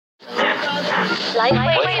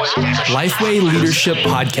Lifeway Leadership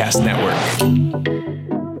Podcast Network.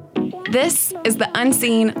 This is the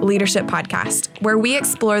Unseen Leadership Podcast, where we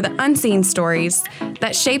explore the unseen stories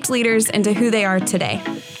that shaped leaders into who they are today.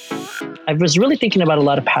 I was really thinking about a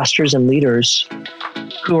lot of pastors and leaders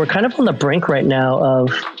who are kind of on the brink right now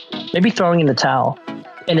of maybe throwing in the towel.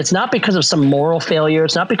 And it's not because of some moral failure.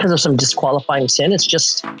 It's not because of some disqualifying sin. It's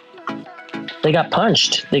just they got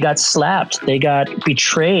punched. They got slapped. They got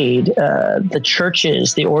betrayed. The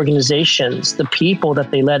churches, the organizations, the people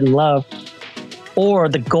that they led and loved, or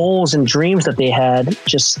the goals and dreams that they had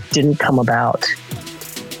just didn't come about.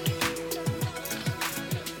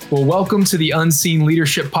 Well, welcome to the Unseen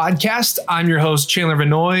Leadership Podcast. I'm your host, Chandler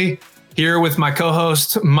Vanoy, here with my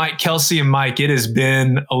co-host, Mike Kelsey. And Mike, it has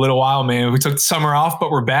been a little while, man. We took the summer off,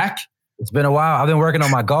 but we're back. It's been a while. I've been working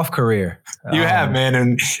on my golf career. You have, man.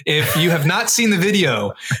 And if you have not seen the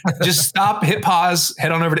video, just stop, hit pause,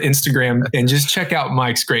 head on over to Instagram, and just check out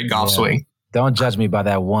Mike's great golf swing. Don't judge me by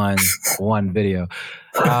that one video.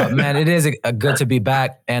 Man, it is good to be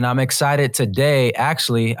back. And I'm excited today,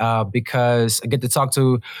 actually, because I get to talk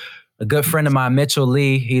to a good friend of mine, Mitchell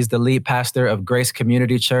Lee. He's the lead pastor of Grace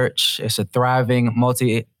Community Church. It's a thriving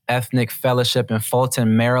multi-ethnic fellowship in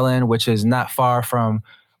Fulton, Maryland, which is not far from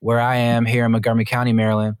where I am here in Montgomery County,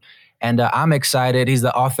 Maryland. And I'm excited. He's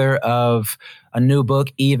the author of a new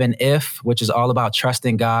book, Even If, which is all about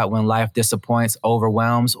trusting God when life disappoints,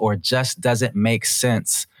 overwhelms, or just doesn't make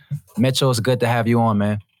sense. Mitchell, it's good to have you on,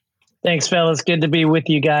 man. Thanks, fellas. Good to be with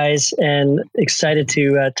you guys and excited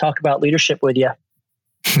to talk about leadership with you.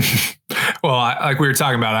 Well, like we were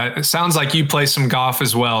talking about, it sounds like you play some golf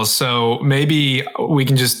as well. So maybe we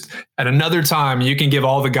can just, at another time, you can give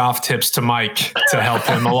all the golf tips to Mike to help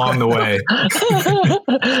him along the way.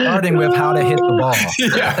 Starting with how to hit the ball.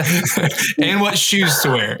 Yeah. And what shoes to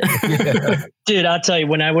wear. Yeah. Dude, I'll tell you,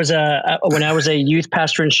 when I was a youth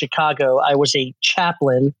pastor in Chicago, I was a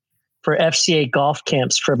chaplain for FCA golf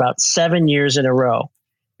camps for about 7 years in a row.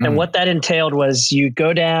 And what that entailed was you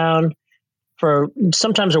go down for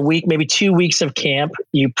sometimes a week, maybe 2 weeks of camp.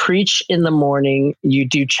 You preach in the morning, you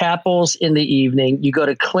do chapels in the evening, you go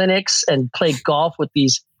to clinics and play golf with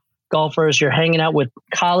these golfers. You're hanging out with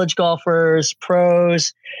college golfers,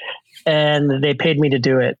 pros, and they paid me to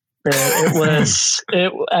do it. I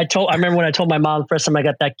remember when I told my mom the first time I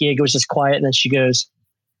got that gig, it was just quiet. And then she goes,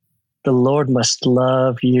 "The Lord must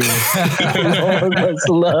love you." The Lord must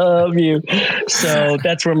love you. So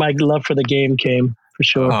that's where my love for the game came. For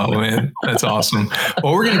sure. Oh, man. That's awesome.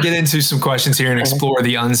 Well, we're going to get into some questions here and explore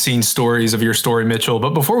the unseen stories of your story, Mitchell.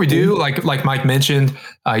 But before we do, like Mike mentioned,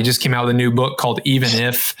 he just came out with a new book called Even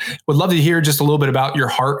If. Would love to hear just a little bit about your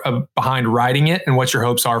heart behind writing it and what your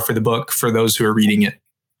hopes are for the book for those who are reading it.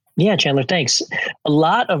 Yeah, Chandler, thanks. A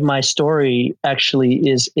lot of my story actually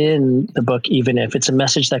is in the book, Even If. It's a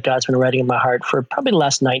message that God's been writing in my heart for probably the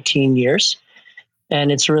last 19 years.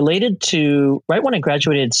 And it's related to right when I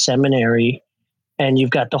graduated seminary, and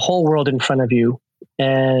you've got the whole world in front of you,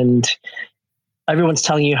 and everyone's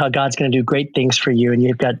telling you how God's going to do great things for you. And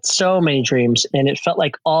you've got so many dreams. And it felt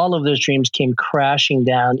like all of those dreams came crashing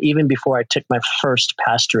down even before I took my first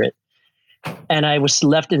pastorate. And I was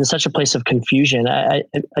left in such a place of confusion. I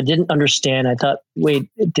didn't understand. I thought, wait,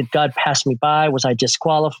 did God pass me by? Was I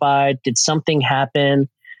disqualified? Did something happen?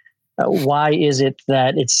 Why is it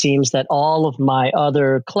that it seems that all of my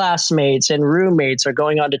other classmates and roommates are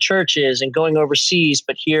going on to churches and going overseas,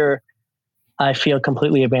 but here I feel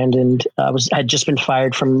completely abandoned? I had just been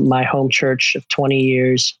fired from my home church of 20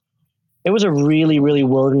 years. It was a really, really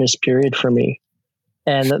wilderness period for me.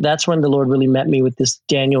 And that's when the Lord really met me with this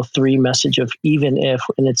Daniel 3 message of Even If,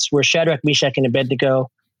 and it's where Shadrach, Meshach, and Abednego,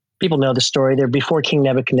 people know the story. They're before King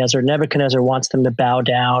Nebuchadnezzar. Nebuchadnezzar wants them to bow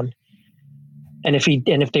down. And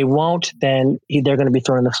if they won't, then they're going to be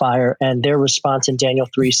thrown in the fire. And their response in Daniel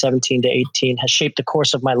 3:17-18 has shaped the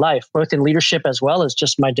course of my life, both in leadership as well as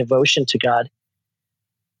just my devotion to God.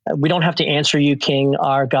 We don't have to answer you, King.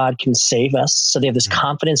 Our God can save us. So they have this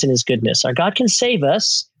confidence in his goodness. Our God can save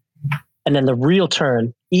us. And then the real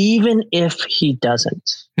turn, even if he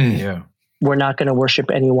doesn't, we're not going to worship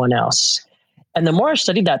anyone else. And the more I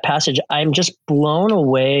studied that passage, I'm just blown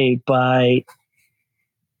away by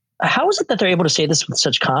how is it that they're able to say this with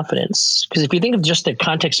such confidence? Because if you think of just the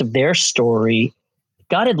context of their story,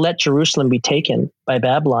 God had let Jerusalem be taken by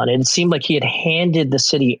Babylon. It seemed like he had handed the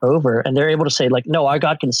city over, and they're able to say, like, no, our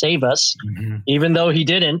God can save us, even though he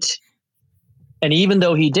didn't. And even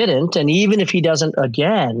though he didn't, and even if he doesn't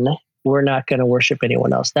again, we're not going to worship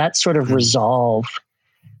anyone else. That sort of resolve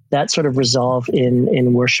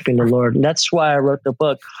in worshiping the Lord. And that's why I wrote the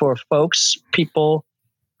book, for folks, people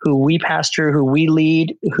who we pastor, who we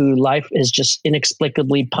lead, who life has just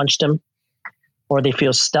inexplicably punched them, or they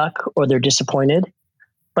feel stuck, or they're disappointed.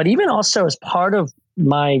 But even also as part of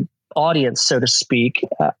my audience, so to speak,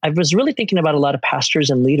 I was really thinking about a lot of pastors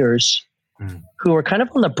and leaders who are kind of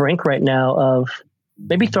on the brink right now of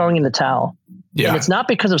maybe throwing in the towel. Yeah. And it's not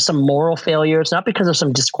because of some moral failure. It's not because of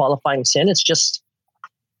some disqualifying sin. It's just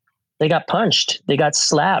they got punched, they got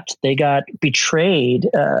slapped, they got betrayed.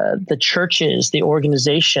 The churches, the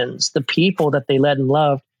organizations, the people that they led and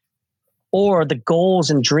loved, or the goals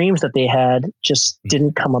and dreams that they had just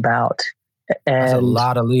didn't come about. And that's a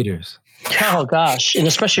lot of leaders. Oh gosh. And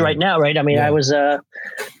especially right now, right? I mean, I was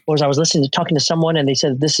talking to someone, and they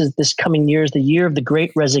said, this coming year is the year of the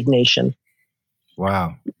great resignation.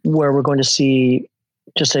 Wow. Where we're going to see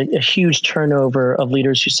just a huge turnover of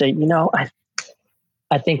leaders who say,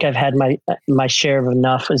 I think I've had my share of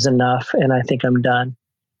enough is enough, and I think I'm done.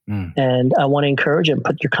 And I want to encourage them,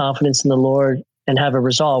 put your confidence in the Lord and have a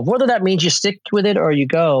resolve. Whether that means you stick with it or you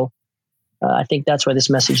go, I think that's why this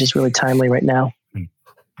message is really timely right now.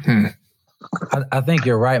 I think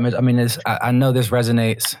you're right. I mean, I know this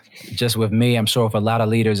resonates just with me. I'm sure with a lot of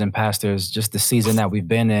leaders and pastors, just the season that we've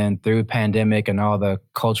been in through pandemic and all the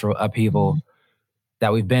cultural upheaval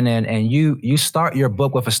that we've been in. And you start your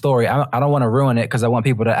book with a story. I don't want to ruin it because I want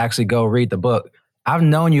people to actually go read the book. I've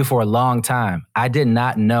known you for a long time. I did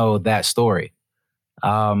not know that story.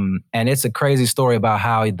 And it's a crazy story about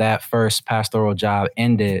how that first pastoral job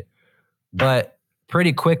ended. But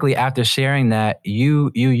pretty quickly after sharing that,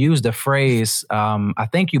 you used a phrase, I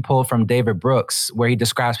think you pulled from David Brooks, where he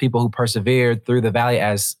describes people who persevered through the valley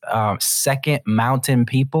as second mountain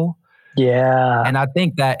people. Yeah. And I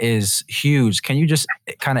think that is huge. Can you just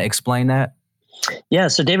kind of explain that? Yeah.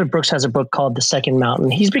 So David Brooks has a book called The Second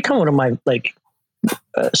Mountain. He's become one of my,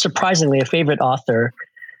 surprisingly, a favorite author,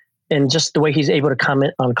 and just the way he's able to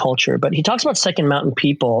comment on culture. But he talks about second mountain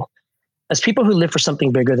people as people who live for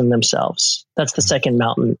something bigger than themselves. That's the second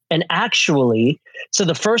mountain. And actually, so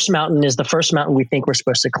the first mountain is the first mountain we think we're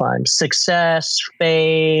supposed to climb: success,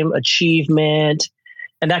 fame, achievement.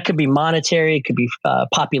 And that could be monetary, it could be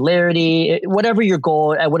popularity, whatever your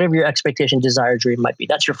goal, whatever your expectation, desire, dream might be.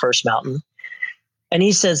 That's your first mountain. And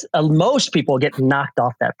he says most people get knocked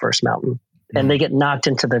off that first mountain and they get knocked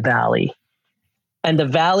into the valley. And the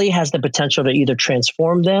valley has the potential to either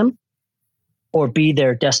transform them or be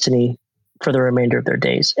their destiny for the remainder of their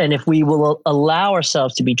days. And if we will allow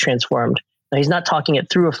ourselves to be transformed, now he's not talking it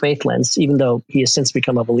through a faith lens, even though he has since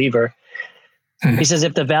become a believer. He says,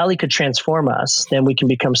 if the valley could transform us, then we can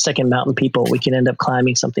become second mountain people. We can end up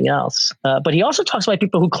climbing something else. But he also talks about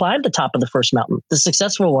people who climbed the top of the first mountain, the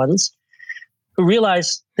successful ones who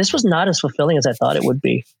realize this was not as fulfilling as I thought it would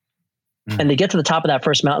be. And they get to the top of that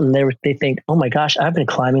first mountain. They think, oh my gosh, I've been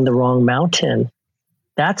climbing the wrong mountain.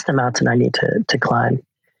 That's the mountain I need to climb.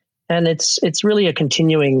 And it's really a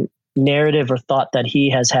continuing narrative or thought that he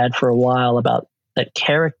has had for a while about that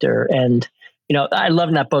character. And, I love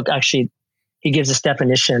in that book, actually, he gives this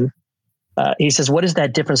definition. He says, what is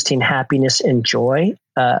that difference between happiness and joy?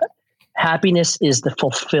 Happiness is the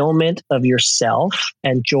fulfillment of yourself,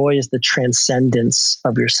 and joy is the transcendence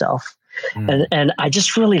of yourself. And I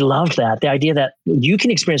just really love that. The idea that you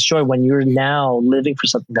can experience joy when you're now living for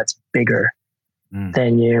something that's bigger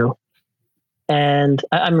than you. And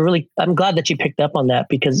I'm glad that you picked up on that,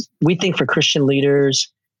 because we think for Christian leaders,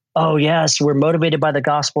 oh yes, we're motivated by the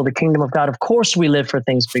gospel, the kingdom of God. Of course we live for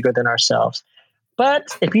things bigger than ourselves. But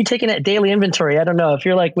if you take a daily inventory, I don't know if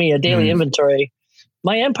you're like me, a daily inventory,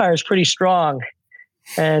 my empire is pretty strong,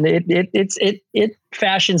 and it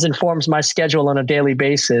fashions and forms my schedule on a daily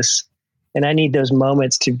basis. And I need those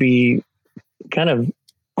moments to be kind of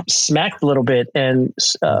smacked a little bit and,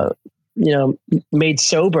 made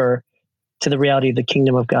sober to the reality of the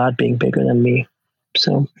kingdom of God being bigger than me.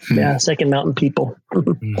 So yeah, second mountain people.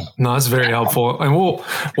 No, that's very helpful. And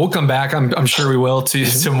we'll come back. I'm sure we will to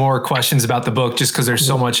some more questions about the book, just because there's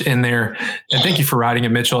so much in there. And thank you for writing it,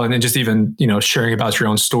 Mitchell. And then just even, sharing about your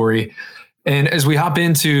own story. And as we hop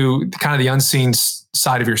into kind of the unseen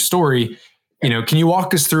side of your story, can you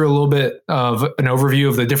walk us through a little bit of an overview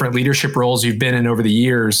of the different leadership roles you've been in over the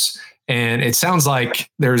years? And it sounds like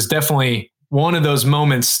there's definitely one of those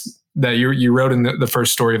moments that you wrote in the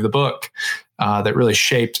first story of the book that really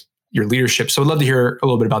shaped your leadership. So I'd love to hear a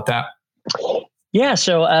little bit about that. Yeah.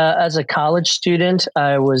 So as a college student,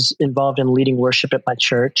 I was involved in leading worship at my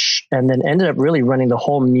church, and then ended up really running the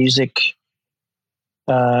whole music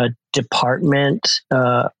department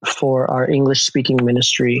for our English speaking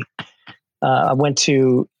ministry. I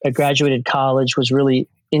graduated college, was really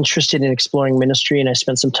interested in exploring ministry, and I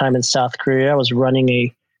spent some time in South Korea. I was running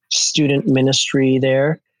a student ministry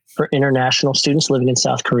there. for international students living in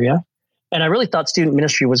South Korea. And I really thought student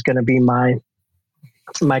ministry was going to be my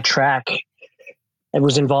track. I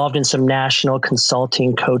was involved in some national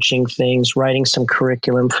consulting, coaching things, writing some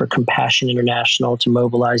curriculum for Compassion International to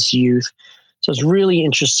mobilize youth. So I was really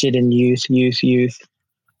interested in youth.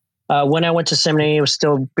 When I went to seminary, I was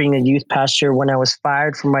still being a youth pastor. When I was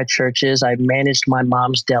fired from my churches, I managed my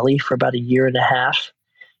mom's deli for about a year and a half.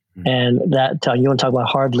 And that, you want to talk about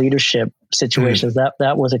hard leadership situations,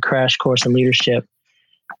 that was a crash course in leadership.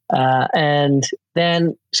 And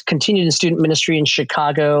then continued in student ministry in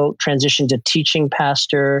Chicago, transitioned to teaching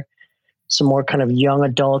pastor, some more kind of young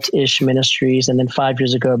adult-ish ministries. And then 5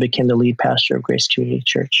 years ago, I became the lead pastor of Grace Community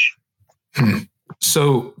Church.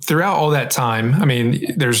 So throughout all that time, I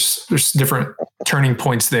mean, there's different turning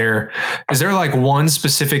points there. Is there like one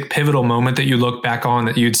specific pivotal moment that you look back on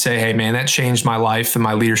that you'd say, hey, man, that changed my life and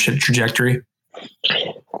my leadership trajectory?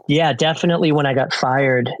 Yeah, definitely when I got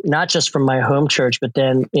fired, not just from my home church, but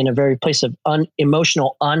then in a very place of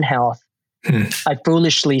emotional unhealth. I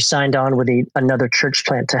foolishly signed on with another church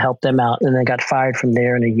plant to help them out, and then got fired from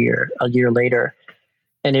there a year later.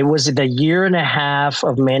 And it was the year and a half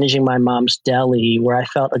of managing my mom's deli where I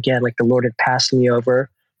felt, again, like the Lord had passed me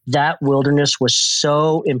over. That wilderness was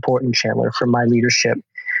so important, Chandler, for my leadership.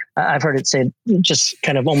 I've heard it say, just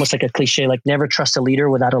kind of almost like a cliche, like never trust a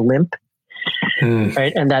leader without a limp.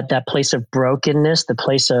 Right. And that place of brokenness, the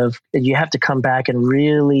place of you have to come back and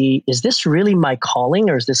really, is this really my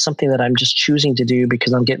calling, or is this something that I'm just choosing to do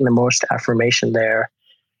because I'm getting the most affirmation there?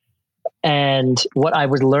 And what I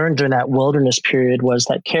would learn during that wilderness period was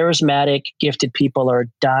that charismatic, gifted people are a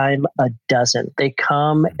dime a dozen. They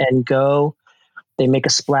come and go, they make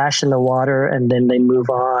a splash in the water, and then they move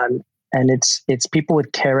on. And it's people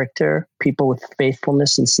with character, people with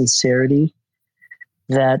faithfulness and sincerity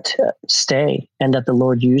that stay and that the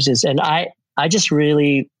Lord uses. And I just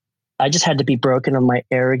had to be broken of my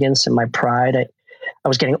arrogance and my pride. I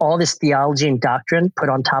was getting all this theology and doctrine put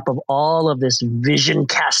on top of all of this vision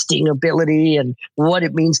casting ability and what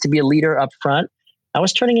it means to be a leader up front. I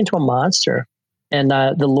was turning into a monster. And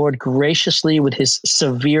the Lord graciously, with his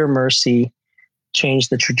severe mercy, changed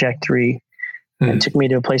the trajectory and took me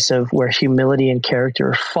to a place of where humility and character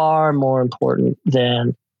are far more important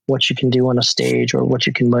than what you can do on a stage or what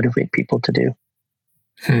you can motivate people to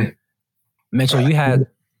do. Mitchell,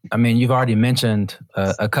 you've already mentioned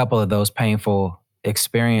a couple of those painful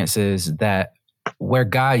experiences that where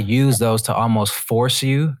God used those to almost force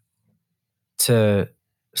you to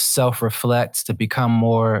self-reflect, to become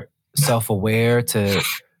more self-aware, to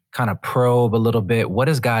kind of probe a little bit. What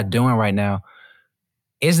is God doing right now?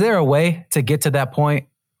 Is there a way to get to that point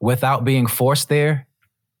without being forced there?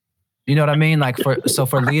 You know what I mean? Like for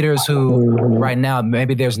leaders who right now,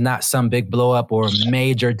 maybe there's not some big blow up or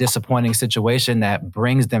major disappointing situation that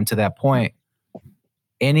brings them to that point.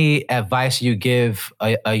 Any advice you give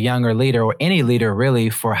a younger leader or any leader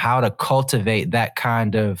really for how to cultivate that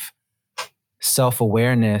kind of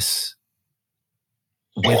self-awareness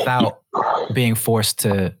without being forced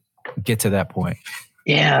to get to that point?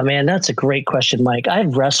 Yeah, man, that's a great question, Mike.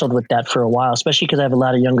 I've wrestled with that for a while, especially because I have a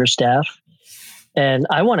lot of younger staff. And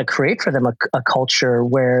I want to create for them a culture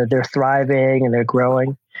where they're thriving and they're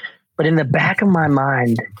growing. But in the back of my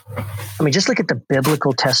mind, I mean, just look at the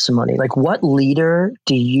biblical testimony. Like, what leader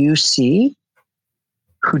do you see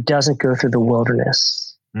who doesn't go through the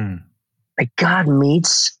wilderness? Like, God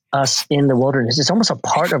meets us in the wilderness. It's almost a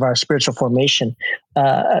part of our spiritual formation.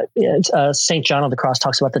 St. John of the Cross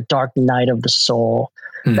talks about the dark night of the soul,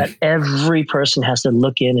 that every person has to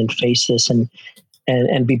look in and face this and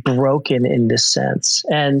be broken in this sense.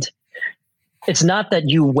 And it's not that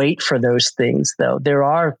you wait for those things, though. There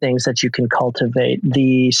are things that you can cultivate.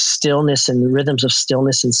 The stillness and rhythms of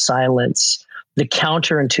stillness and silence, the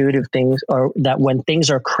counterintuitive things are that when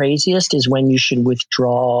things are craziest is when you should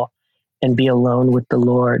withdraw and be alone with the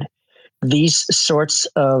Lord. These sorts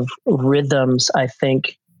of rhythms, I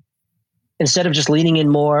think, instead of just leaning in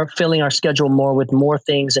more, filling our schedule more with more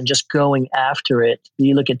things and just going after it.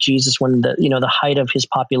 You look at Jesus when the height of his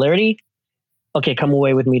popularity. Okay, come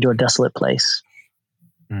away with me to a desolate place.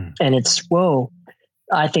 And it's, whoa,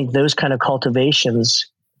 I think those kind of cultivations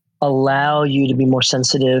allow you to be more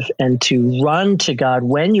sensitive and to run to God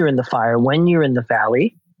when you're in the fire, when you're in the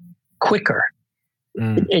valley, quicker.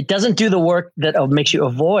 It doesn't do the work that makes you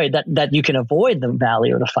avoid that you can avoid the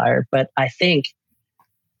valley or the fire. But I think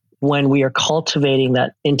when we are cultivating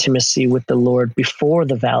that intimacy with the Lord before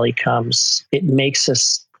the valley comes, it makes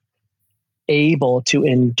us able to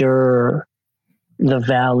endure the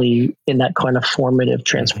valley in that kind of formative,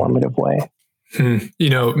 transformative way. You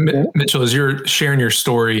know, Mitchell, as you're sharing your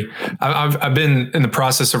story, I've been in the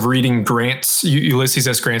process of reading Ulysses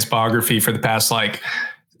S. Grant's biography for the past,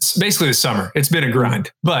 basically the summer. It's been a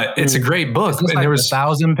grind, but it's a great book. And there was a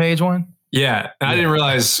 1,000-page one. Yeah. And I didn't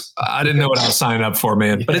know what I was signing up for,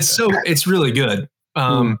 man, but it's really good.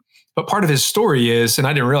 But part of his story is, and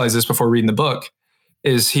I didn't realize this before reading the book,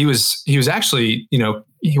 is he was actually,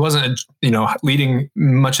 he wasn't, leading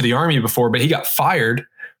much of the army before, but he got fired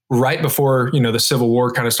right before, the Civil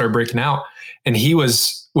War kind of started breaking out. And he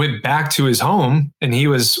went back to his home and he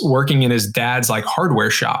was working in his dad's hardware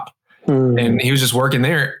shop. And he was just working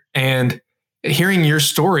there. And hearing your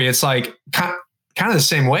story, it's kind of the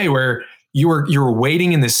same way where you were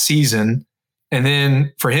waiting in this season. And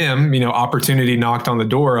then for him, opportunity knocked on the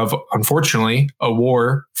door of, unfortunately, a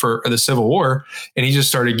war for the Civil War. And he just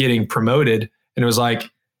started getting promoted. And it was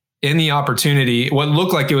in the opportunity, what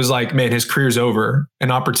looked like it was man, his career's over.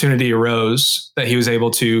 An opportunity arose that he was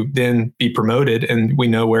able to then be promoted. And we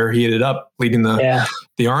know where he ended up, leading the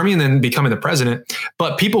army and then becoming the president.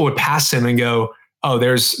 But people would pass him and go, oh,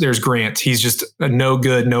 there's Grant. He's just a no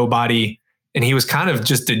good, nobody. And he was kind of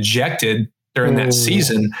just dejected during that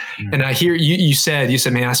season. And I hear you said,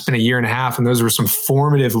 man, I spent 1.5 years and those were some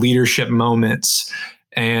formative leadership moments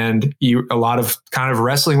and a lot of kind of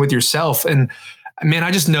wrestling with yourself. And man,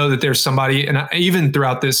 I just know that there's somebody, and even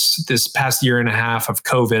throughout this past 1.5 years of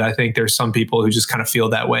COVID, I think there's some people who just kind of feel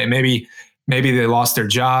that way. Maybe they lost their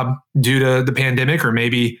job due to the pandemic, or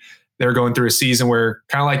maybe they're going through a season where,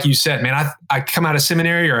 kind of like you said, man, I come out of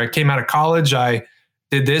seminary or I came out of college, I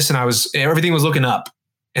did this and everything was looking up.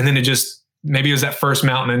 And then maybe it was that first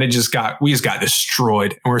mountain and we just got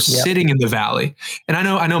destroyed and we're sitting in the valley. And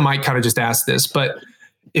I know Mike kind of just asked this, but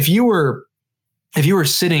if you were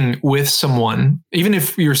sitting with someone, even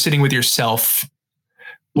if you were sitting with yourself,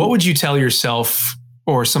 what would you tell yourself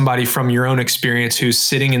or somebody from your own experience who's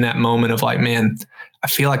sitting in that moment of man, I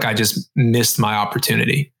feel like I just missed my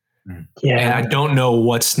opportunity. Yeah. And I don't know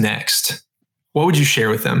what's next. What would you share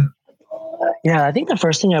with them? Yeah, I think the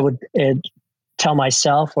first thing I would tell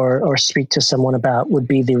myself or speak to someone about would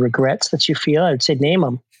be the regrets that you feel. I would say, name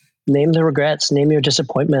them. Name the regrets, name your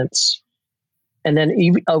disappointments. And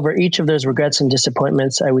then over each of those regrets and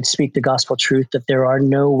disappointments, I would speak the gospel truth that there are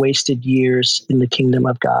no wasted years in the kingdom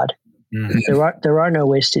of God. There are no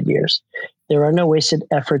wasted years. There are no wasted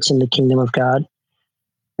efforts in the kingdom of God.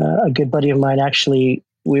 A good buddy of mine, actually,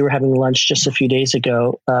 we were having lunch just a few days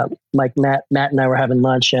ago. Matt and I were having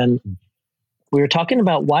lunch, and we were talking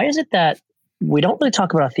about why is it that we don't really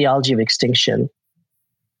talk about a theology of extinction,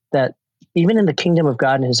 that even in the kingdom of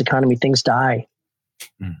God and his economy, things die.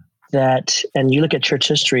 And you look at church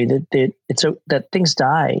history, that things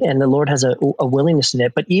die and the Lord has a willingness in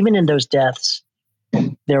it. But even in those deaths,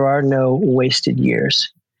 there are no wasted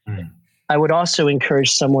years. I would also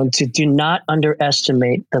encourage someone to do not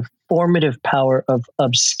underestimate the formative power of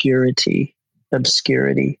obscurity,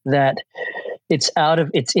 that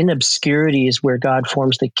it's in obscurity is where God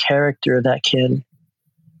forms the character that can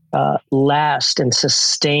last and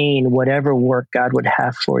sustain whatever work God would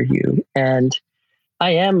have for you. And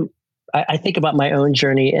I think about my own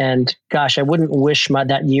journey, and gosh, I wouldn't wish that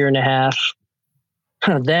 1.5 years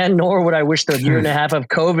then, nor would I wish the 1.5 years of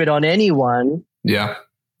COVID on anyone. Yeah.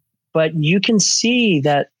 But you can see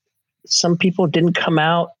that some people didn't come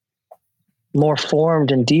out more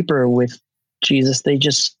formed and deeper with Jesus. They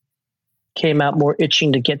just came out more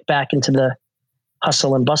itching to get back into the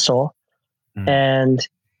hustle and bustle.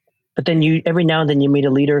 But then every now and then you meet a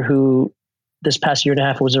leader who this past 1.5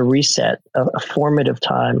 years was a reset, a formative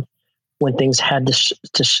time when things had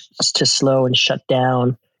to slow and shut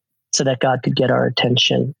down so that God could get our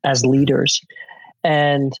attention as leaders.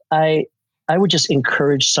 And I would just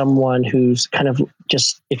encourage someone who's kind of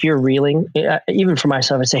just, if you're reeling, even for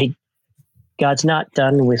myself, I say, hey, God's not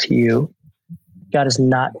done with you. God is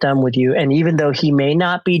not done with you. And even though he may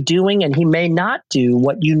not be doing and he may not do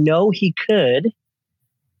what he could,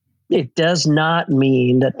 it does not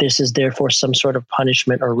mean that this is therefore some sort of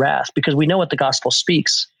punishment or wrath, because we know what the gospel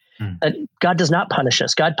speaks. God does not punish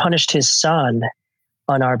us. God punished his son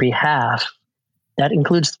on our behalf. That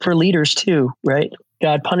includes for leaders too, right?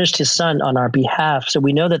 God punished his son on our behalf. So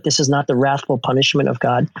we know that this is not the wrathful punishment of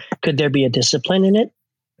God. Could there be a discipline in it?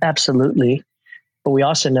 Absolutely. But we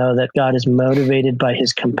also know that God is motivated by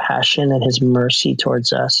his compassion and his mercy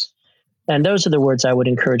towards us. And those are the words I would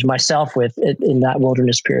encourage myself with in that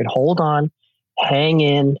wilderness period. Hold on, hang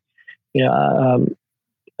in,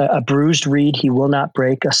 a bruised reed he will not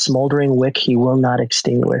break, a smoldering wick he will not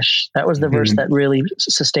extinguish. That was the verse that really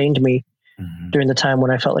sustained me during the time when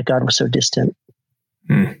I felt like God was so distant.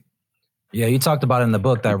 Yeah, you talked about in the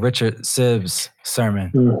book that Richard Sibbs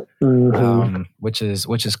sermon, which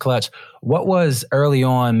is clutch. What was early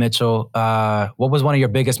on, Mitchell? What was one of your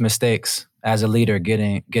biggest mistakes as a leader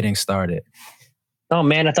getting started? Oh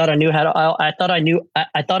man, I thought I knew I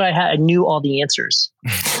knew all the answers.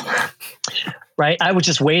 Right? I was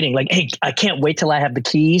just waiting, like, hey, I can't wait till I have the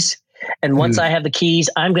keys. And once I have the keys,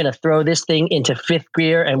 I'm going to throw this thing into fifth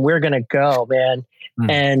gear and we're going to go, man.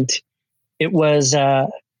 And it was,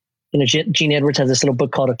 Gene Edwards has this little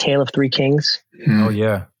book called A Tale of Three Kings. Oh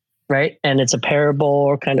yeah. Right. And it's a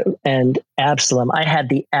parable and Absalom. I had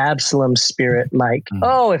the Absalom spirit, Mike.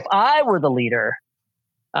 Oh, if I were the leader,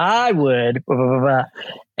 I would, blah, blah, blah, blah.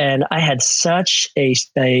 And I had such a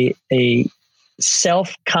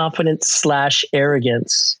self-confidence /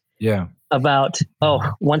 arrogance. Yeah. About,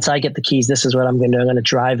 once I get the keys, this is what I'm going to do. I'm going to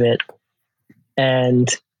drive it. And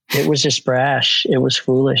it was just brash. It was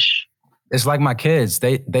foolish. It's like my kids.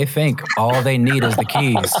 They think all they need is the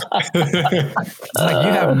keys. It's like,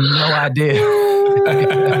 you have no idea.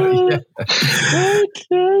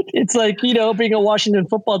 It's like, being a Washington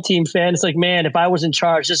football team fan, it's like, man, if I was in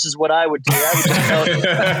charge, this is what I would do.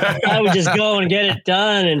 I would just go and get it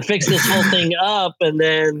done and fix this whole thing up. And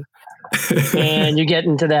then you get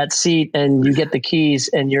into that seat and you get the keys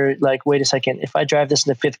and you're like, wait a second, if I drive this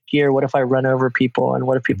in the fifth gear, what if I run over people and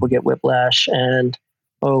what if people get whiplash? And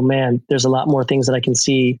oh man, there's a lot more things that I can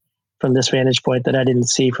see from this vantage point that I didn't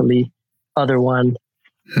see from the other one.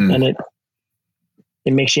 And it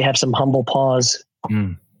makes you have some humble pause.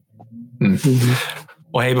 Well,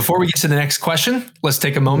 hey, before we get to the next question, let's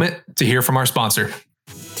take a moment to hear from our sponsor.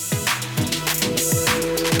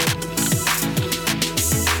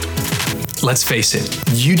 Let's face it,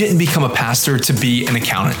 you didn't become a pastor to be an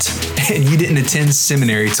accountant, and you didn't attend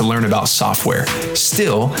seminary to learn about software.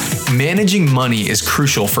 Still, managing money is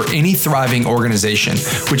crucial for any thriving organization,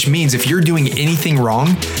 which means if you're doing anything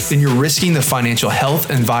wrong, then you're risking the financial health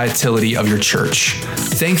and vitality of your church.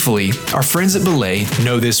 Thankfully, our friends at Belay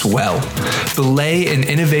know this well. Belay, an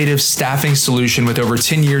innovative staffing solution with over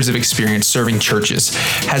 10 years of experience serving churches,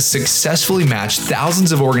 has successfully matched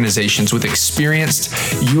thousands of organizations with experienced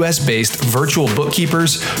US-based virtual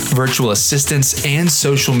bookkeepers, virtual assistants, and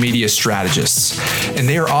social media strategists. And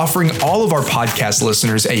they are offering all of our podcast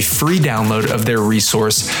listeners a free download of their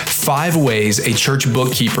resource, 5 Ways a Church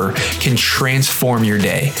Bookkeeper Can Transform Your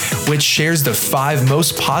Day, which shares the 5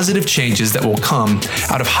 most positive changes that will come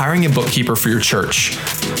out of hiring a bookkeeper for your church.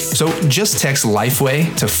 So just text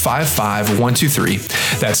Lifeway to 55123.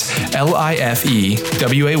 That's LIFEWAY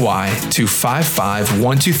to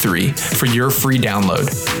 55123 for your free download.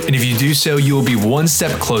 And if you do so, you will be one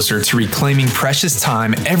step closer to reclaiming precious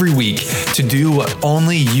time every week to do what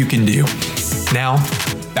only you can do. Now,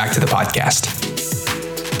 back to the podcast.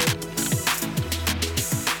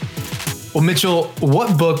 Well, Mitchell,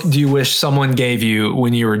 what book do you wish someone gave you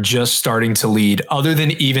when you were just starting to lead, other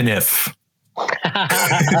than Even If?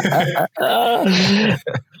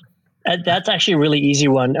 That's actually a really easy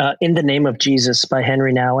one. In the Name of Jesus by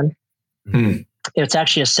Henry Nouwen. It's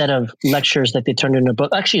actually a set of lectures that they turned into a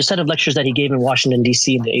book. Actually, a set of lectures that he gave in Washington,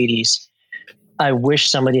 D.C. in the 80s. I wish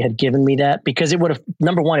somebody had given me that because it would have,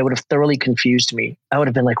 number one, it would have thoroughly confused me. I would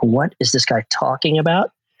have been like, what is this guy talking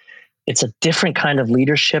about? It's a different kind of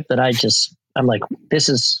leadership that I'm like,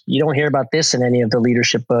 you don't hear about this in any of the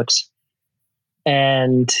leadership books.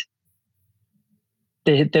 And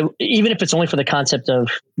even if it's only for the concept of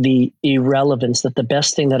the irrelevance, that the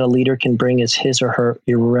best thing that a leader can bring is his or her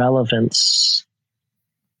irrelevance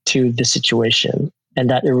to the situation. And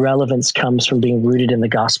that irrelevance comes from being rooted in the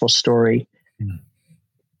gospel story.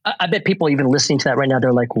 I bet people even listening to that right now,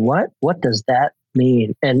 they're like, what does that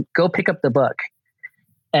mean? And go pick up the book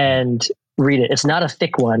and read it. It's not a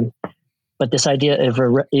thick one, but this idea of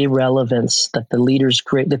irrelevance, that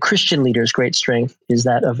the Christian leader's great strength is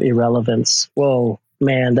that of irrelevance. Whoa,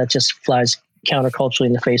 man, that just flies counterculturally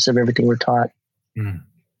in the face of everything we're taught.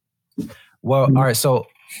 Well, all right. So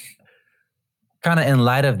kind of in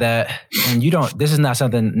light of that, and this is not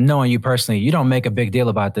something, knowing you personally, you don't make a big deal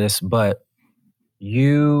about this, but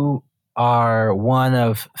you are one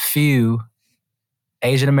of few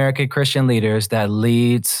Asian American Christian leaders that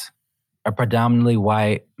leads a predominantly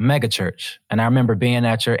white megachurch. And I remember being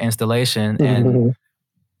at your installation and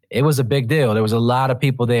it was a big deal. There was a lot of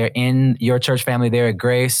people there in your church family there at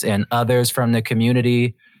Grace and others from the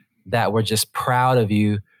community that were just proud of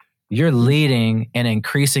you. You're leading an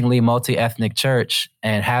increasingly multi-ethnic church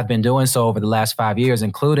and have been doing so over the last 5 years,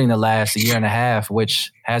 including the last year and a half,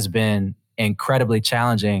 which has been incredibly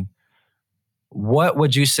challenging. What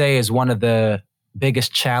would you say is one of the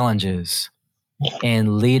biggest challenges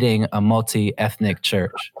in leading a multi-ethnic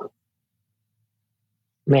church?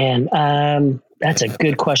 Man, that's a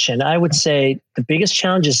good question. I would say the biggest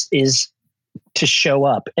challenge is to show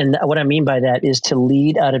up. And what I mean by that is to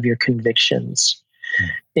lead out of your convictions.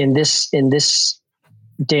 In this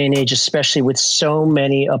day and age, especially with so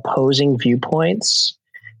many opposing viewpoints,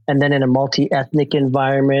 and then in a multi-ethnic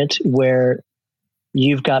environment where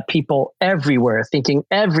you've got people everywhere thinking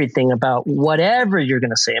everything about whatever you're going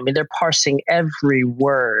to say. I mean, they're parsing every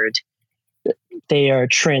word. They are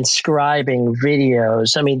transcribing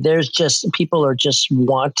videos. I mean, people are just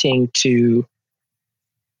wanting to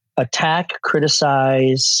attack,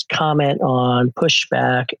 criticize, comment on, push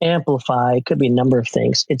back, amplify. It could be a number of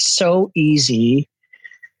things. It's so easy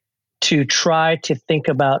to try to think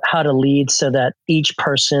about how to lead so that each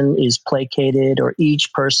person is placated or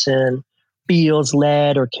each person feels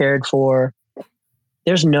led or cared for.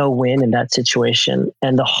 There's no win in that situation.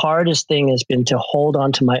 And the hardest thing has been to hold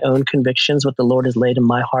on to my own convictions, what the Lord has laid in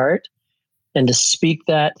my heart, and to speak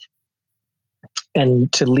that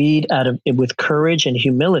and to lead out of it with courage and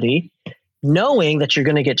humility, knowing that you're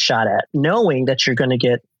going to get shot at, knowing that you're going to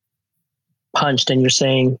get punched, and you're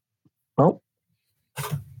saying, well,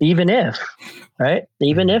 even if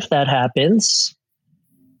that happens,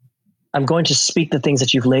 I'm going to speak the things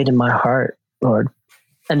that you've laid in my heart, Lord.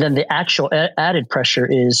 And then the actual added pressure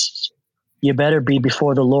is you better be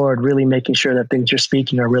before the Lord, really making sure that things you're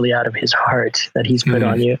speaking are really out of his heart that he's put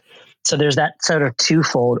on you. So there's that sort of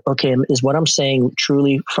twofold. Okay, is what I'm saying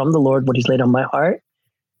truly from the Lord, what he's laid on my heart?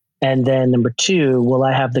 And then number two, will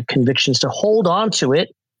I have the convictions to hold on to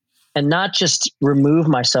it and not just remove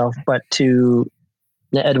myself, but to,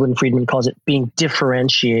 Edwin Friedman calls it being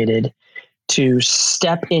differentiated, to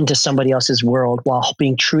step into somebody else's world while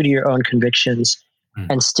being true to your own convictions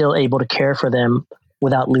and still able to care for them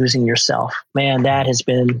without losing yourself. Man, that has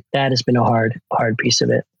been a hard piece of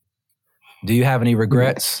it. Do you have any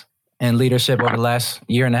regrets in leadership over the last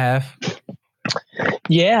year and a half?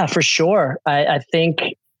 Yeah, for sure. I think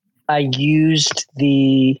I used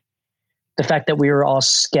the fact that we were all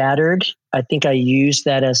scattered. I think I used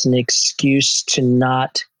that as an excuse to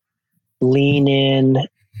not lean in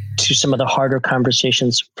to some of the harder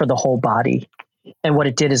conversations for the whole body. And what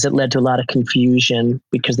it did is it led to a lot of confusion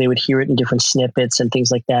because they would hear it in different snippets and things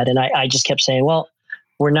like that. And I just kept saying, well,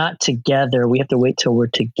 we're not together. We have to wait till we're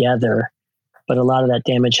together. But a lot of that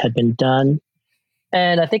damage had been done.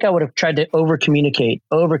 And I think I would have tried to over communicate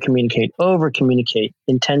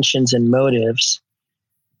intentions and motives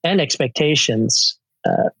and expectations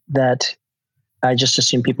that I just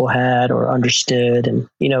assumed people had or understood. And,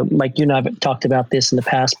 Mike, you and I have talked about this in the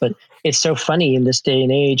past, but it's so funny in this day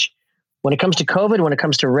and age. When it comes to COVID, when it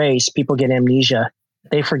comes to race, people get amnesia.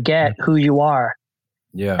 They forget who you are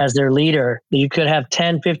as their leader. You could have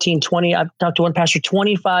 10, 15, 20. I've talked to one pastor,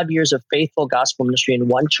 25 years of faithful gospel ministry in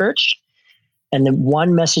one church. And the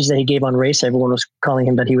one message that he gave on race, everyone was calling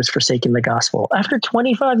him that he was forsaking the gospel. After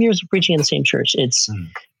 25 years of preaching in the same church,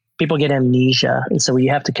 people get amnesia. And so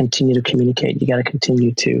you have to continue to communicate. You got to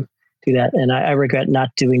continue to do that. And I regret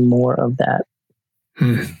not doing more of that.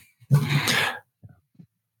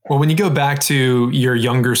 Well, when you go back to your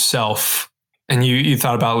younger self and you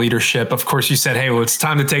thought about leadership, of course you said, hey, well, it's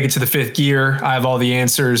time to take it to the fifth gear. I have all the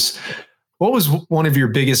answers. What was one of your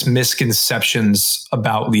biggest misconceptions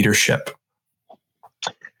about leadership?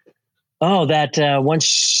 Oh, that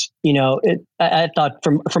once, I thought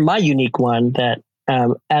from my unique one that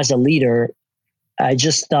as a leader, I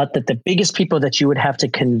just thought that the biggest people that you would have to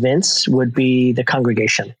convince would be the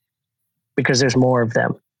congregation because there's more of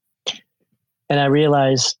them. And I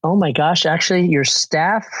realized, oh my gosh, actually your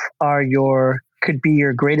staff could be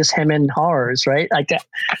your greatest hem and hawers, right?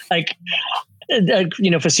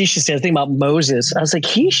 Facetiously, I think about Moses. I was like,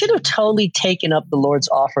 he should have totally taken up the Lord's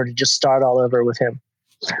offer to just start all over with him.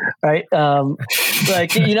 Right.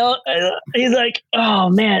 He's like, oh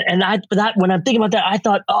man. And when I'm thinking about that, I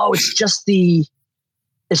thought, oh, it's just the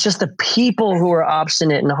people who are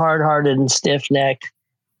obstinate and hard-hearted and stiff-necked.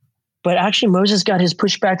 But actually Moses got his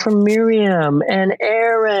pushback from Miriam and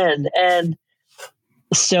Aaron. And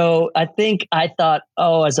so I thought,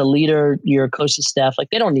 oh, as a leader, your closest staff, like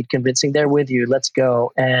they don't need convincing. They're with you. Let's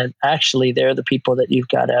go. And actually they're the people that you've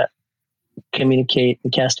got to communicate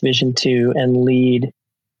and cast vision to and lead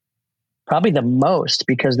probably the most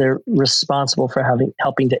because they're responsible for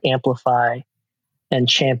helping to amplify and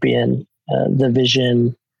champion the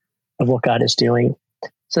vision of what God is doing.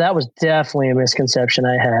 So that was definitely a misconception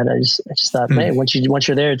I had. I just thought, man, once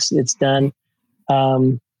you're there, it's done.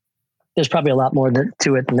 There's probably a lot more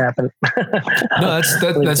to it than that. But no,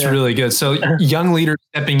 that's really good. So young leaders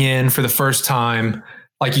stepping in for the first time,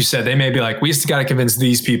 like you said, they may be like, we just got to convince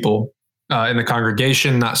these people. in the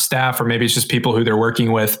congregation, not staff, or maybe it's just people who they're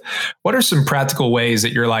working with. What are some practical ways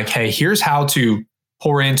that you're like, hey, here's how to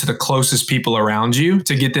pour into the closest people around you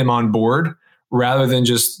to get them on board rather than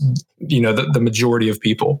just, the majority of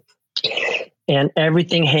people? And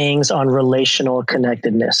everything hangs on relational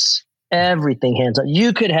connectedness. Everything hangs on.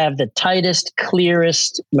 You could have the tightest,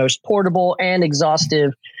 clearest, most portable and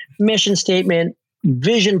exhaustive mission statement,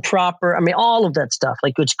 vision proper. I mean, all of that stuff.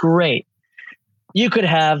 Like, it's great. You could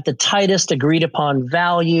have the tightest agreed upon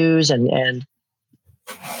values and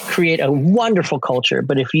create a wonderful culture.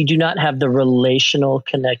 But if you do not have the relational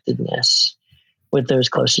connectedness with those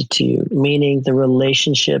closest to you, meaning the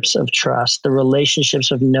relationships of trust, the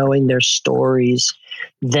relationships of knowing their stories,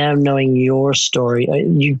 them knowing your story,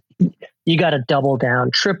 you got to double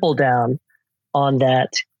down, triple down on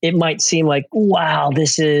that. It might seem like, wow,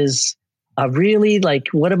 this is really like,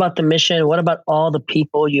 what about the mission? What about all the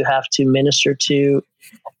people you have to minister to?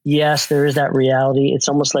 Yes, there is that reality. It's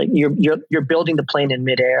almost like you're building the plane in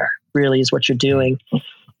midair, really is what you're doing.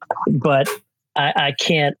 But I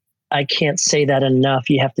can't say that enough.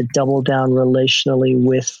 You have to double down relationally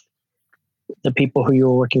with the people who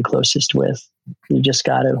you're working closest with. You just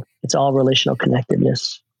got to. It's all relational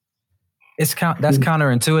connectedness. That's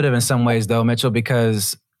counterintuitive in some ways, though, Mitchell,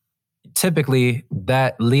 because typically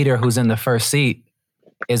that leader who's in the first seat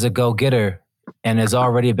is a go-getter and has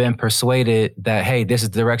already been persuaded that, hey, this is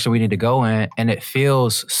the direction we need to go in. And it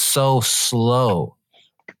feels so slow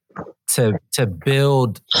to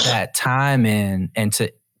build that time in and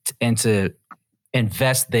to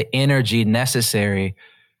invest the energy necessary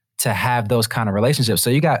to have those kind of relationships. So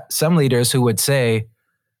you got some leaders who would say,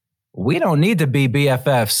 we don't need to be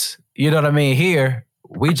BFFs. You know what I mean? Here,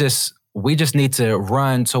 we just need to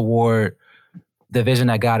run toward the vision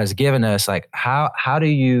that God has given us. Like, how do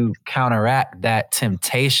you counteract that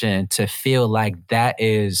temptation to feel like that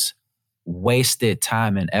is wasted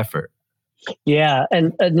time and effort? Yeah.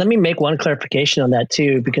 And let me make one clarification on that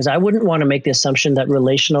too, because I wouldn't want to make the assumption that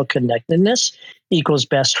relational connectedness equals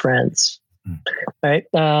best friends. Right.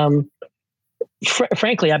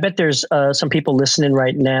 Frankly, I bet there's some people listening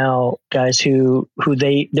right now, guys, who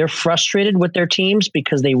they're frustrated with their teams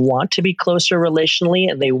because they want to be closer relationally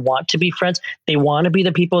and they want to be friends. They want to be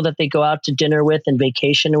the people that they go out to dinner with and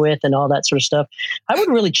vacation with and all that sort of stuff. I would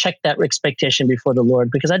really check that expectation before the Lord,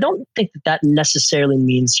 because I don't think that necessarily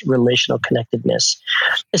means relational connectedness,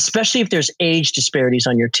 especially if there's age disparities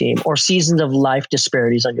on your team or seasons of life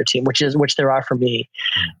disparities on your team, which there are for me.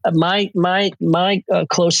 My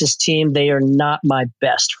closest team, they are not my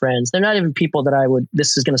best friends. They're not even people that I would,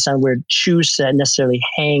 this is going to sound weird, choose to necessarily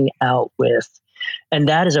hang out with. And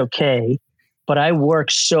that is okay. But I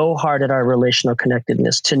work so hard at our relational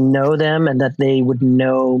connectedness to know them and that they would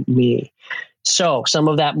know me. So some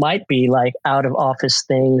of that might be like out of office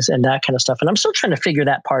things and that kind of stuff. And I'm still trying to figure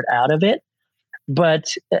that part out of it.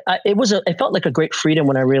 But it felt like a great freedom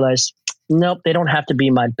when I realized, nope, they don't have to be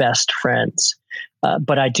my best friends.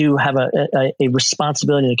 But I do have a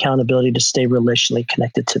responsibility and accountability to stay relationally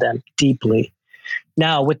connected to them deeply.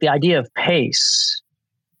 Now, with the idea of pace,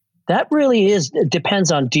 that really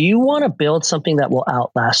depends on, do you want to build something that will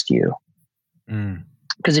outlast you?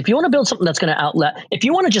 Because if you want to build something that's going to outlast, if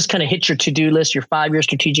you want to just kind of hit your to-do list, your 5-year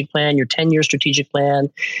strategic plan, your 10-year strategic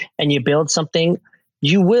plan, and you build something,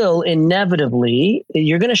 you will inevitably,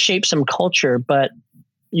 you're going to shape some culture, but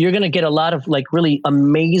you're going to get a lot of like really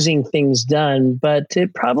amazing things done, but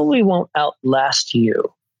it probably won't outlast you.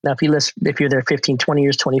 Now, if you're there 15, 20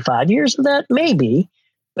 years, 25 years of that, maybe,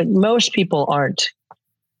 but most people aren't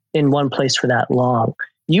in one place for that long.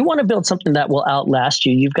 You want to build something that will outlast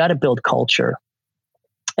you. You've got to build culture.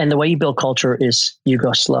 And the way you build culture is you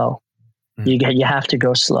go slow. You have to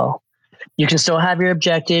go slow. You can still have your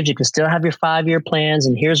objectives. You can still have your 5-year plans.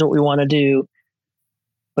 And here's what we want to do.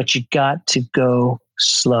 But you got to go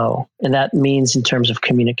slow. And that means in terms of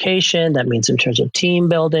communication, that means in terms of team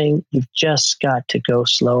building, you've just got to go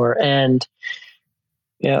slower. And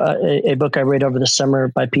a book I read over the summer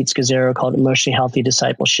by Pete Scazzero called Emotionally Healthy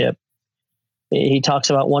Discipleship. He talks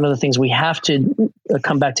about one of the things we have to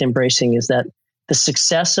come back to embracing is that the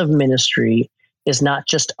success of ministry is not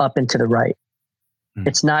just up and to the right.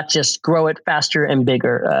 It's not just grow it faster and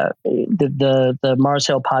bigger. The Mars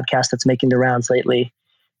Hill podcast that's making the rounds lately,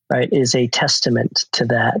 right, is a testament to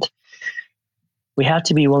that. We have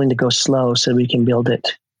to be willing to go slow so we can build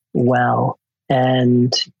it well.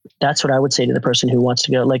 And that's what I would say to the person who wants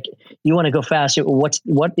to go, like, you want to go fast.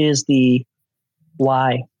 What is the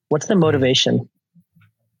why? What's the motivation?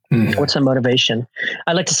 What's the motivation?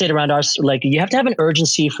 I like to say it around us, like, you have to have an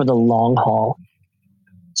urgency for the long haul.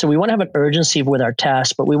 So we want to have an urgency with our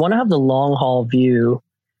tasks, but we want to have the long haul view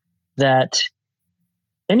that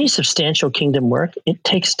any substantial kingdom work, it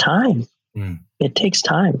takes time. It takes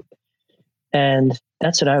time. And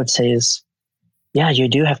that's what I would say is, yeah, you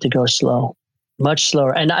do have to go slow, much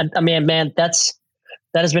slower. And I mean, man, that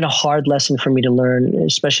has been a hard lesson for me to learn,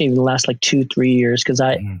 especially in the last like 2-3 years. Cause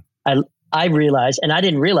I realized, and I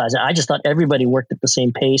didn't realize it. I just thought everybody worked at the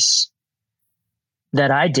same pace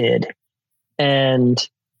that I did. And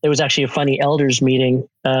there was actually a funny elders meeting.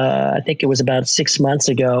 I think it was about 6 months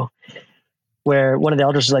ago, where one of the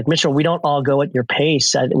elders was like, Mitchell, we don't all go at your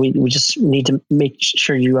pace. We just need to make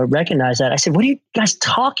sure you recognize that. I said, what are you guys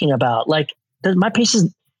talking about? Like, I feel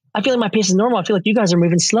like my pace is normal. I feel like you guys are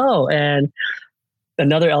moving slow. And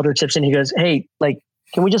another elder chips in, he goes, hey, like,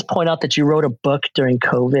 can we just point out that you wrote a book during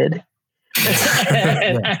COVID?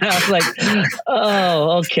 And I was like,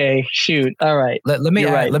 oh, okay, shoot. All right. Let me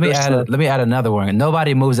add another one.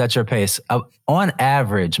 Nobody moves at your pace. On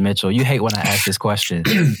average, Mitchell, you hate when I ask this question.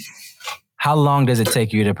 How long does it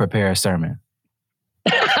take you to prepare a sermon?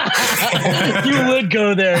 You would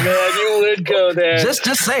go there, man. You would go there. Just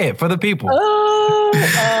say it for the people.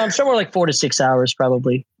 Somewhere like 4 to 6 hours,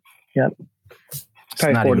 probably. Yep.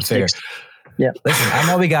 Probably 4 to 6. Yeah. Listen, I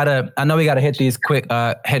know we gotta hit these quick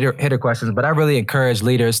hitter questions, but I really encourage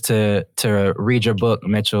leaders to read your book,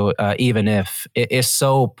 Mitchell. Even if it's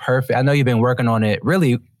so perfect. I know you've been working on it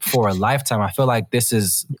really for a lifetime. I feel like this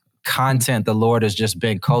is content the Lord has just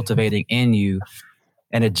been cultivating in you,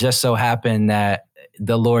 and it just so happened that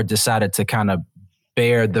the Lord decided to kind of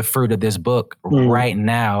bear the fruit of this book right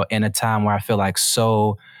now in a time where I feel like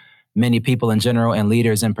so many people in general and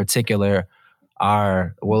leaders in particular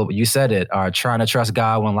are, well, you said it, are trying to trust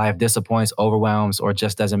God when life disappoints, overwhelms, or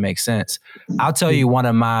just doesn't make sense. I'll tell you one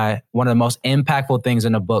of the most impactful things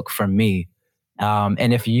in the book for me.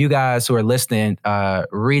 And if you guys who are listening,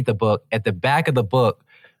 read the book, at the back of the book,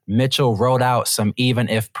 Mitchell wrote out some even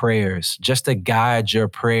if prayers just to guide your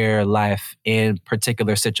prayer life in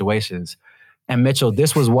particular situations. And Mitchell,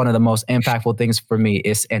 this was one of the most impactful things for me.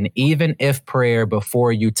 It's an even if prayer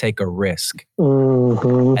before you take a risk.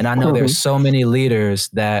 Mm-hmm. And I know there's so many leaders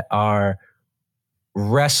that are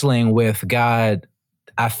wrestling with, God,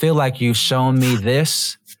 I feel like you've shown me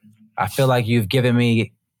this. I feel like you've given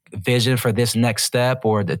me vision for this next step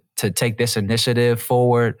or to take this initiative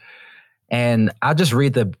forward. And I'll just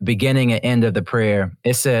read the beginning and end of the prayer.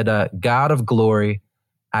 It said, God of glory,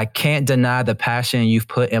 I can't deny the passion you've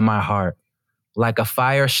put in my heart. Like a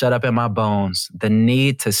fire shut up in my bones, the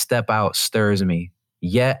need to step out stirs me.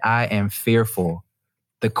 Yet I am fearful.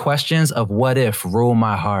 The questions of what if rule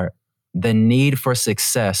my heart. The need for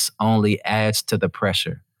success only adds to the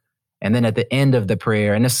pressure. And then at the end of the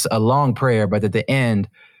prayer, and it's a long prayer, but at the end,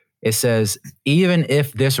 it says, even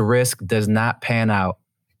if this risk does not pan out,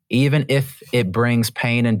 even if it brings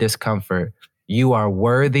pain and discomfort, you are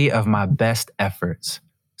worthy of my best efforts.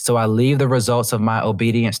 So I leave the results of my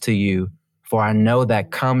obedience to you, for I know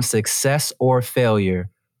that come success or failure,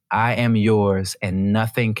 I am yours and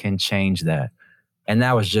nothing can change that. And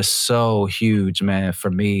that was just so huge, man,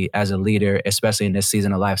 for me as a leader, especially in this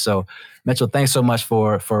season of life. So Mitchell, thanks so much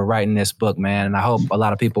for writing this book, man. And I hope a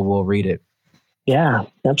lot of people will read it. Yeah,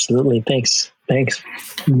 absolutely. Thanks.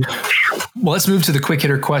 Well, let's move to the quick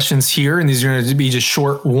hitter questions here. And these are going to be just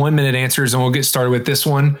short 1-minute answers. And we'll get started with this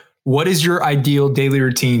one. What is your ideal daily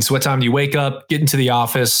routine? So what time do you wake up, get into the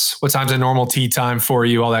office? What time's a normal tea time for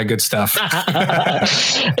you? All that good stuff.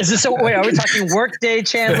 Is this wait, are we talking work day,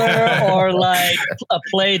 Chandler, or like a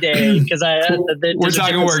play day? Because we're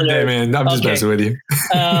talking work day, man. I'm just messing with you.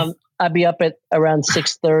 I'd be up at around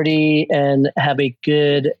 6:30 and have a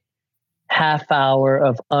good half hour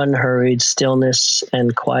of unhurried stillness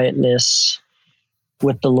and quietness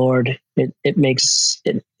with the Lord.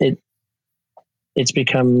 It's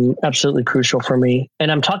become absolutely crucial for me.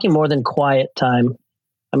 And I'm talking more than quiet time.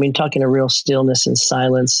 I mean, talking a real stillness and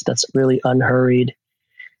silence that's really unhurried.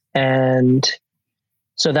 And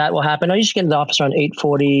so that will happen. I usually get in the office around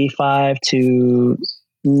 8:45 to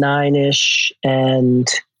 9-ish. And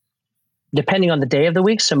depending on the day of the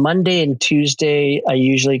week, so Monday and Tuesday, I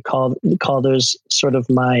usually call those sort of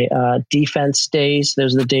my defense days.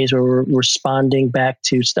 Those are the days where we're responding back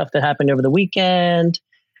to stuff that happened over the weekend,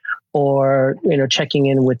 or, checking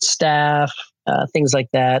in with staff, things like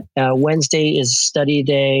that. Wednesday is study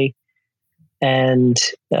day and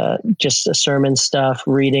just sermon stuff,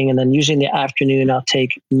 reading. And then usually in the afternoon, I'll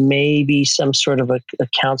take maybe some sort of a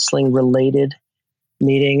counseling related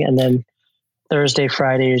meeting. And then Thursday,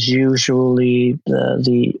 Friday is usually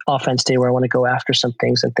the offense day where I want to go after some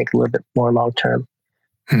things and think a little bit more long term.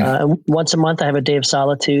 Once a month, I have a day of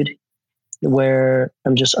solitude where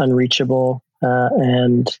I'm just unreachable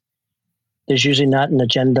and There's usually not an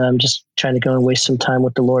agenda. I'm just trying to go and waste some time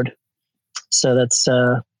with the Lord. So that's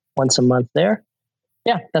once a month there.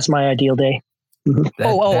 Yeah, that's my ideal day.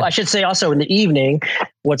 Mm-hmm. I should say also in the evening,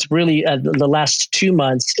 what's really the last 2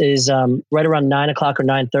 months is right around 9 o'clock or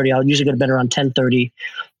 9:30. I'll usually go to bed around 10:30,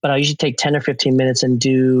 but I usually take 10 or 15 minutes and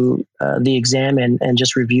do the exam and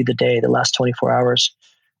just review the day, the last 24 hours.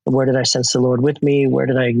 Where did I sense the Lord with me? Where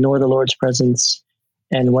did I ignore the Lord's presence?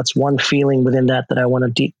 And what's one feeling within that I want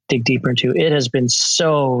to dig deeper into? It has been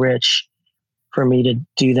so rich for me to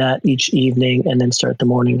do that each evening and then start the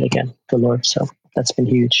morning again, the Lord. So that's been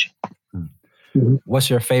huge. Mm-hmm. What's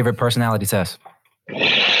your favorite personality test?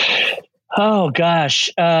 Oh gosh.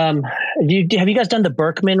 Have you guys done the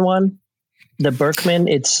Berkman one? The Berkman,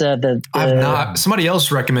 it's the I've not. Somebody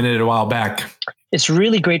else recommended it a while back. It's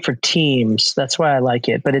really great for teams. That's why I like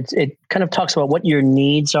it. But it kind of talks about what your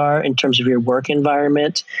needs are in terms of your work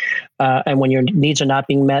environment. And when your needs are not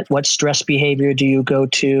being met, what stress behavior do you go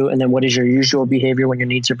to? And then what is your usual behavior when your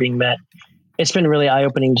needs are being met? It's been really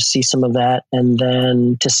eye-opening to see some of that and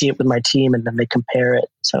then to see it with my team and then they compare it.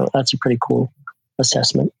 So that's a pretty cool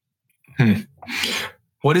assessment.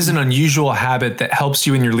 What is an unusual habit that helps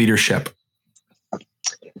you in your leadership?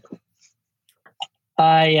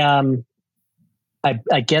 I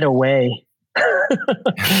get away.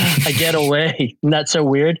 I get away. Not so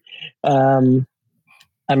weird. I'm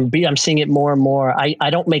seeing it more and more.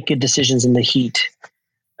 I don't make good decisions in the heat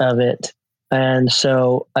of it. And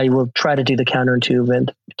so I will try to do the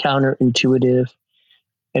counterintuitive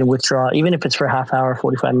and withdraw, even if it's for a half hour,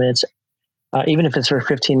 45 minutes, even if it's for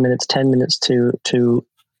 15 minutes, 10 minutes to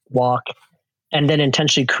walk, and then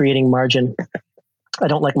intentionally creating margin. I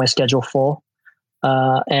don't like my schedule full.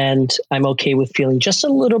 And I'm okay with feeling just a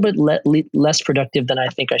little bit less productive than I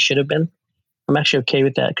think I should have been. I'm actually okay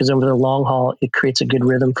with that because over the long haul, it creates a good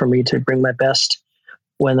rhythm for me to bring my best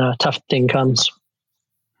when a tough thing comes.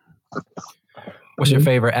 What's your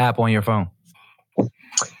favorite app on your phone?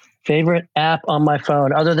 Favorite app on my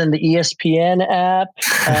phone, other than the ESPN app?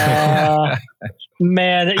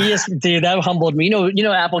 Man, dude, that humbled me. You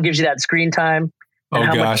know, Apple gives you that screen time. Oh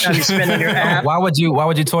gosh! Much time you spend on your app. Why would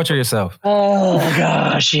you torture yourself? Oh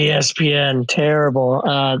gosh, ESPN, terrible.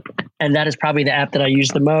 And that is probably the app that I use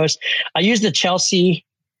the most. I use the Chelsea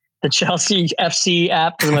FC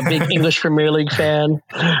app because I'm a big English Premier League fan.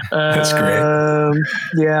 That's great.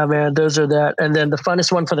 Yeah, man, those are that. And then the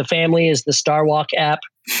funnest one for the family is the Star Walk app,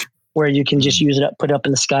 where you can just use it up, put it up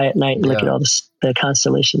in the sky at night and look at all the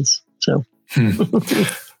constellations. So.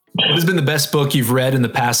 What has been the best book you've read in the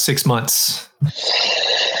past 6 months?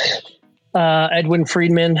 Edwin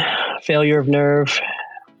Friedman, Failure of Nerve,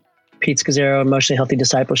 Pete Scazzero, Emotionally Healthy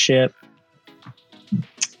Discipleship,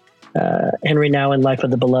 Henry Nouwen, Life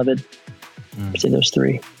of the Beloved. I'd say those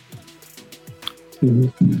three.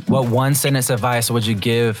 Mm-hmm. What one sentence advice would you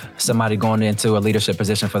give somebody going into a leadership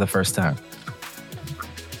position for the first time?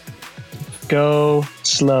 Go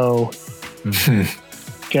slow.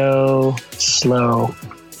 Go slow.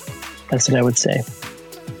 That's what I would say.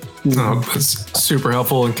 Oh, that's super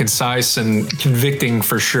helpful and concise and convicting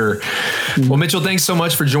for sure. Well, Mitchell, thanks so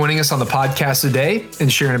much for joining us on the podcast today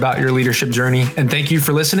and sharing about your leadership journey. And thank you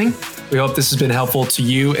for listening. We hope this has been helpful to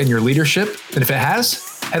you and your leadership. And if it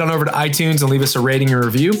has, head on over to iTunes and leave us a rating and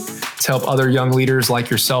review to help other young leaders like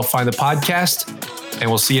yourself find the podcast. And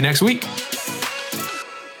we'll see you next week.